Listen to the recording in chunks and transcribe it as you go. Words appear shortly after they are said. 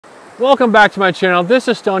Welcome back to my channel. This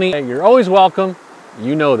is Stoney. You're always welcome.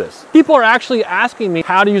 You know this. People are actually asking me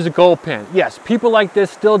how to use a gold pan. Yes, people like this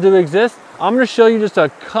still do exist. I'm going to show you just a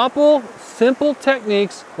couple simple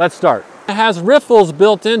techniques. Let's start. It has riffles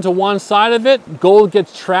built into one side of it. Gold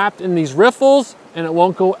gets trapped in these riffles and it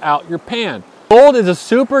won't go out your pan. Gold is a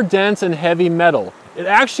super dense and heavy metal. It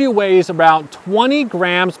actually weighs about 20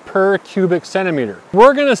 grams per cubic centimeter.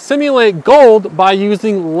 We're going to simulate gold by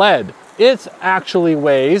using lead. It actually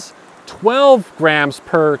weighs 12 grams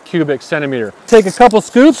per cubic centimeter. Take a couple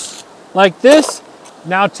scoops like this.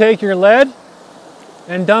 Now take your lead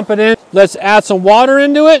and dump it in. Let's add some water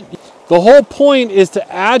into it. The whole point is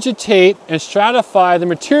to agitate and stratify the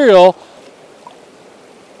material.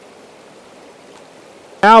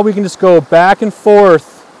 Now we can just go back and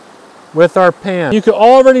forth with our pan. You can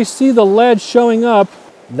already see the lead showing up.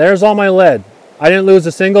 There's all my lead. I didn't lose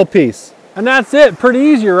a single piece. And that's it. Pretty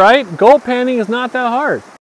easy, right? Gold panning is not that hard.